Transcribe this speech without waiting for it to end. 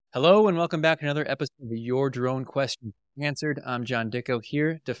Hello and welcome back to another episode of Your Drone Questions Answered. I'm John Dicko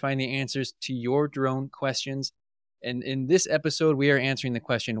here to find the answers to your drone questions. And in this episode, we are answering the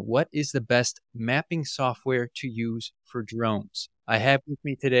question, what is the best mapping software to use for drones? I have with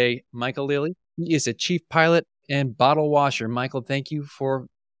me today Michael Lilly. He is a chief pilot and bottle washer. Michael, thank you for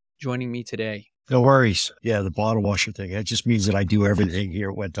joining me today. No worries. Yeah, the bottle washer thing. It just means that I do everything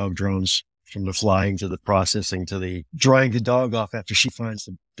here at Wet Dog Drones, from the flying to the processing to the drying the dog off after she finds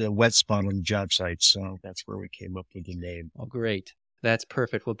the wet spot on the job site. So that's where we came up with the name. Oh, great. That's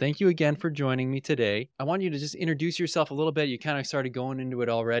perfect. Well, thank you again for joining me today. I want you to just introduce yourself a little bit. You kind of started going into it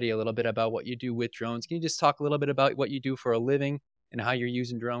already, a little bit about what you do with drones. Can you just talk a little bit about what you do for a living and how you're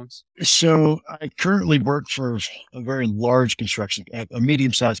using drones? So I currently work for a very large a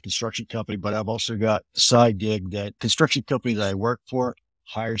medium-sized construction company, but I've also got a side gig. That construction company that I work for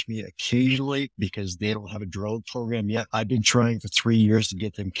hires me occasionally because they don't have a drone program yet. I've been trying for 3 years to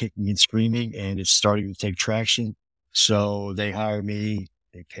get them kicking and screaming, and it's starting to take traction. So they hire me,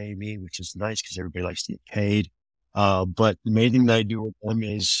 they pay me, which is nice because everybody likes to get paid. But the main thing that I do with them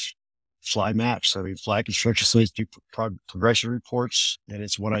is fly maps. I mean, fly construction sites, do progression reports, and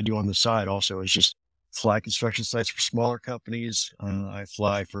it's what I do on the side also. Is just fly construction sites for smaller companies. I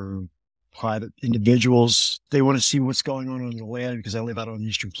fly for private individuals. They want to see what's going on the land because I live out on the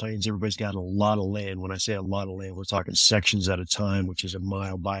Eastern Plains. Everybody's got a lot of land. When I say a lot of land, we're talking sections at a time, which is a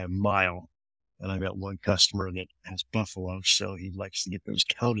mile by a mile. And I've got one customer that has buffalo, so he likes to get those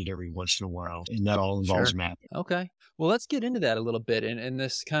counted every once in a while. And that all involves mapping. Okay. Well, let's get into that a little bit and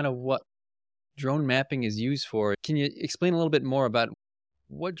this kind of what drone mapping is used for. Can you explain a little bit more about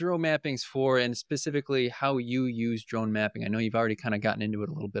what drone mapping's for and specifically how you use drone mapping? I know you've already kind of gotten into it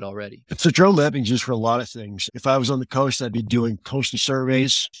a little bit already. So drone mapping is used for a lot of things. If I was on the coast, I'd be doing coastal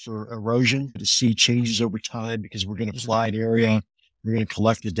surveys for erosion to see changes over time because we're going to fly an area. We're going to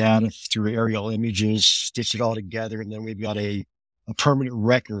collect the data through aerial images, stitch it all together, and then we've got a permanent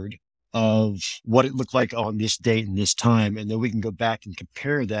record of what it looked like on this date and this time. And then we can go back and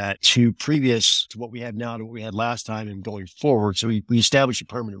compare that to what we have now to what we had last time and going forward. So we establish a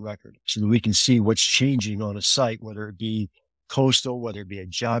permanent record so that we can see what's changing on a site, whether it be coastal, whether it be a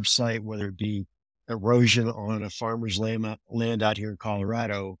job site, whether it be erosion on a farmer's land out here in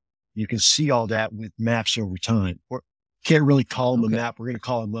Colorado. You can see all that with maps over time. Can't really call them a map. We're going to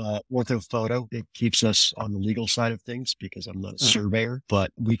call them orthophoto. It keeps us on the legal side of things because I'm not a surveyor, but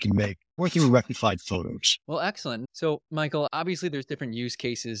we can make rectified photos. Well, excellent. So, Michael, obviously there's different use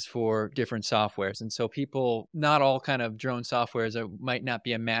cases for different softwares. And so not all kind of drone softwares might not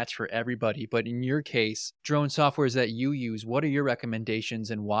be a match for everybody. But in your case, drone softwares that you use, what are your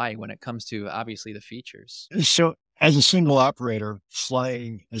recommendations and why when it comes to obviously the features? So as a single operator,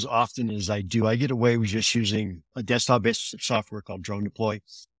 flying as often as I do, I get away with just using a desktop-based software called Drone Deploy.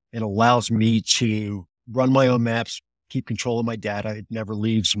 It allows me to run my own maps, keep control of my data. It never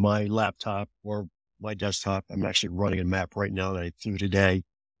leaves my laptop or my desktop. I'm actually running a map right now that I flew today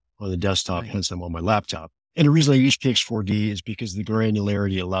on the desktop, hence I'm on my laptop. And the reason I use PX4D is because the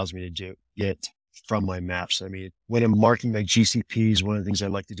granularity allows me to do it from my maps. I mean, when I'm marking my GCPs, one of the things I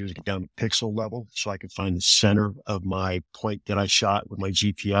like to do is get down to pixel level so I can find the center of my point that I shot with my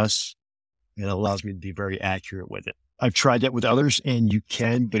GPS. And it allows me to be very accurate with it. I've tried that with others and you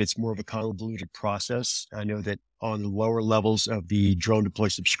can, but it's more of a convoluted process. I know that on the lower levels of the Drone Deploy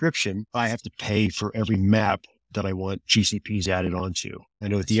subscription, I have to pay for every map that I want GCPs added onto. I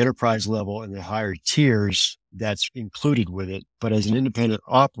know at the enterprise level and the higher tiers, that's included with it. But as an independent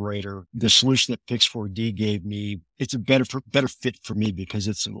operator, the solution that Pix4D gave me, it's a better fit for me because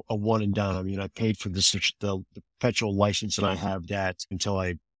it's a one and done. I mean, I paid for the perpetual license and I have that until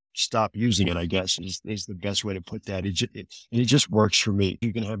I stop using it, I guess is the best way to put that. It just works for me.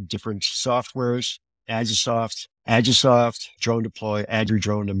 You can have different softwares, Agisoft, Drone Deploy, add your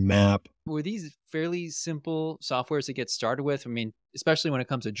drone to map. Were these fairly simple softwares to get started with? I mean, especially when it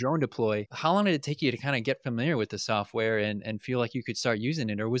comes to Drone Deploy, how long did it take you to kind of get familiar with the software and feel like you could start using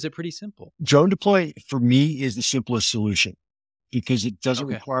it? Or was it pretty simple? Drone Deploy for me is the simplest solution because it doesn't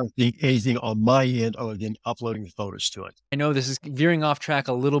require anything on my end other than uploading the photos to it. I know this is veering off track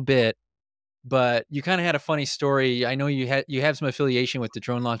a little bit, but you kind of had a funny story. I know you have some affiliation with the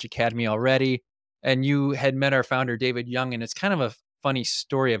Drone Launch Academy already, and you had met our founder, David Young, and it's kind of a funny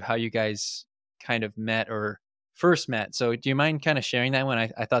story of how you guys kind of met or first met. So do you mind kind of sharing that one?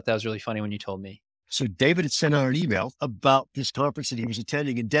 I thought that was really funny when you told me. So David had sent out an email about this conference that he was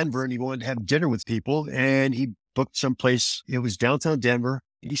attending in Denver, and he wanted to have dinner with people, and he booked someplace. It was downtown Denver.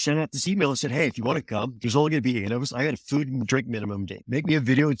 He sent out this email and said, hey, if you want to come, there's only going to be 8 of us. I got a food and drink minimum day. Make me a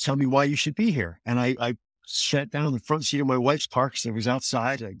video and tell me why you should be here. And I sat down in the front seat of my wife's car because I was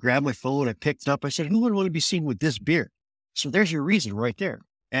outside. I grabbed my phone. I picked it up. I said, who would want to be seen with this beard? So there's your reason right there.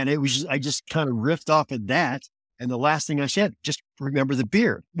 And it was, I just kind of riffed off of that. And the last thing I said, just remember the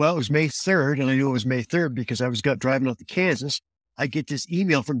beard. Well, it was May 3rd, and I knew it was May 3rd because I was driving out to Kansas. I get this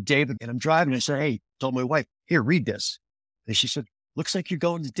email from David, and I'm driving. I said, hey, told my wife, here, read this. And she said, looks like you're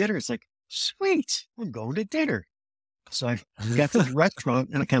going to dinner. It's like, sweet, I'm going to dinner. So I got to the restaurant,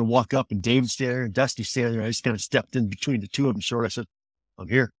 and I kind of walk up, and David's there, and Dusty's standing there. I just kind of stepped in between the two of them. Short, I said, I'm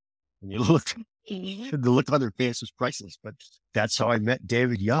here. And you look, the look on their face was priceless. But that's how I met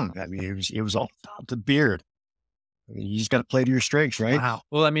David Young. I mean, it was all about the beard. I mean, you just got to play to your strengths, right? Wow.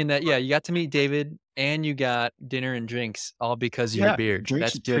 Well, I mean you got to meet David and you got dinner and drinks all because of your beard. Drinks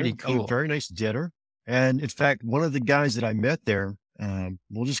That's and dinner, pretty cool. a very nice dinner. And in fact, one of the guys that I met there,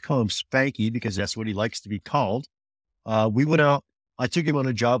 we'll just call him Spanky because that's what he likes to be called. We went out. I took him on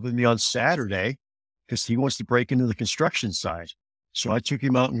a job with me on Saturday because he wants to break into the construction side. So I took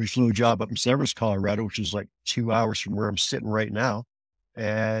him out and we flew a job up in Severance, Colorado, which is like 2 hours from where I'm sitting right now.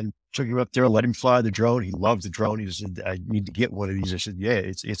 And took him up there, let him fly the drone. He loved the drone. He said, I need to get one of these. I said, yeah,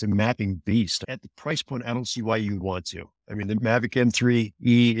 it's a mapping beast. At the price point, I don't see why you would want to. I mean, the Mavic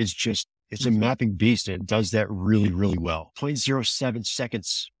M3E is just, it's a mapping beast. And it does that really, really well. 0.07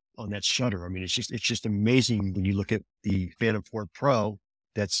 seconds on that shutter. I mean, it's just amazing when you look at the Phantom 4 Pro.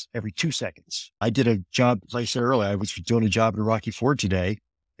 That's every 2 seconds. I did a job, like I said earlier, I was doing a job in Rocky Ford today,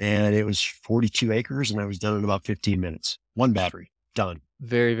 and it was 42 acres, and I was done in about 15 minutes. One battery, done.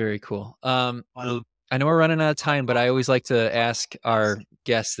 Very, very cool. I know we're running out of time, but I always like to ask our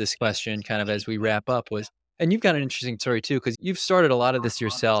guests this question kind of as we wrap up and you've got an interesting story too, because you've started a lot of this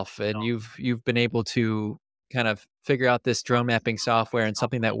yourself and you've been able to kind of figure out this drone mapping software and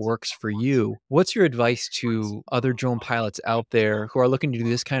something that works for you. What's your advice to other drone pilots out there who are looking to do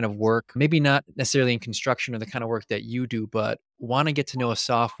this kind of work, maybe not necessarily in construction or the kind of work that you do, but want to get to know a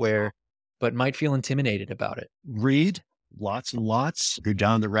software, but might feel intimidated about it? Read lots and lots. Go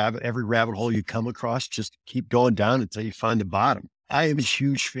down every rabbit hole you come across, just keep going down until you find the bottom. I am a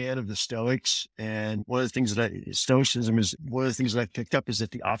huge fan of the Stoics. And one of the things Stoicism is one of the things that I picked up is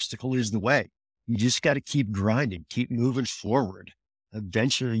that the obstacle is the way. You just got to keep grinding, keep moving forward.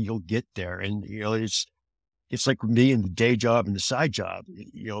 Eventually you'll get there. And, it's like me and the day job and the side job,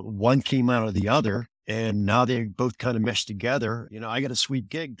 one came out of the other and now they both kind of mesh together. I got a sweet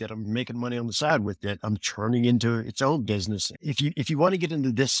gig that I'm making money on the side with that I'm turning into its own business. If you want to get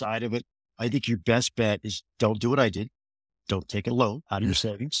into this side of it, I think your best bet is don't do what I did. Don't take a loan out of your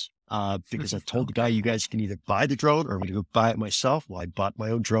savings. Because I told the guy, you guys can either buy the drone or I'm going to go buy it myself. Well, I bought my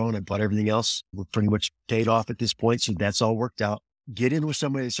own drone. I bought everything else. We're pretty much paid off at this point. So that's all worked out. Get in with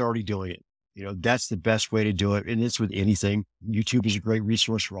somebody that's already doing it. That's the best way to do it. And it's with anything. YouTube is a great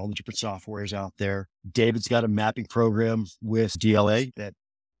resource for all the different softwares out there. David's got a mapping program with DLA that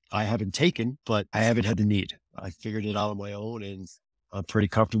I haven't taken, but I haven't had the need. I figured it out on my own and I'm pretty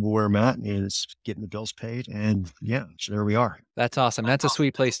comfortable where I'm at and it's getting the bills paid. And yeah, so there we are. That's awesome. That's a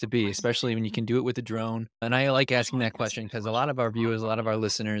sweet place to be, especially when you can do it with a drone. And I like asking that question because a lot of our viewers, a lot of our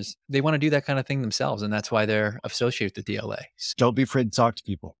listeners, they want to do that kind of thing themselves. And that's why they're associated with DLA. Don't be afraid to talk to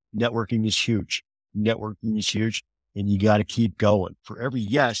people. Networking is huge. And you got to keep going. For every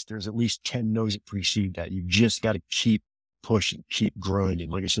yes, there's at least 10 no's that precede that. You just got to keep pushing, keep grinding.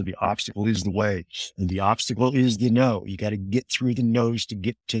 Like I said, the obstacle is the way and the obstacle is the no. You got to get through the no's to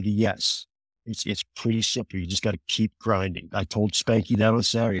get to the yes. It's pretty simple. You just got to keep grinding. I told Spanky that on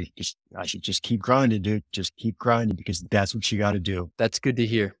Saturday. I should just keep grinding, dude. Just keep grinding because that's what you got to do. That's good to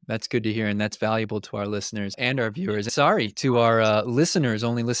hear. That's good to hear. And that's valuable to our listeners and our viewers. Sorry to our listeners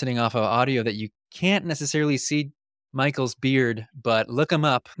only listening off of audio that you can't necessarily see Michael's beard, but look him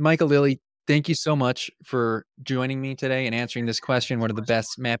up. Michael Lilly, thank you so much for joining me today and answering this question. What are the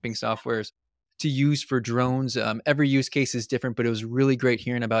best mapping softwares to use for drones? Every use case is different, but it was really great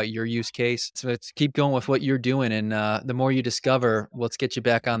hearing about your use case. So let's keep going with what you're doing. And the more you discover, let's get you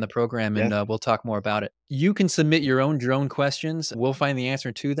back on the program and we'll talk more about it. You can submit your own drone questions. We'll find the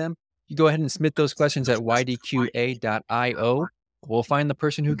answer to them. You go ahead and submit those questions at ydqa.io. We'll find the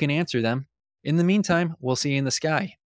person who can answer them. In the meantime, we'll see you in the sky.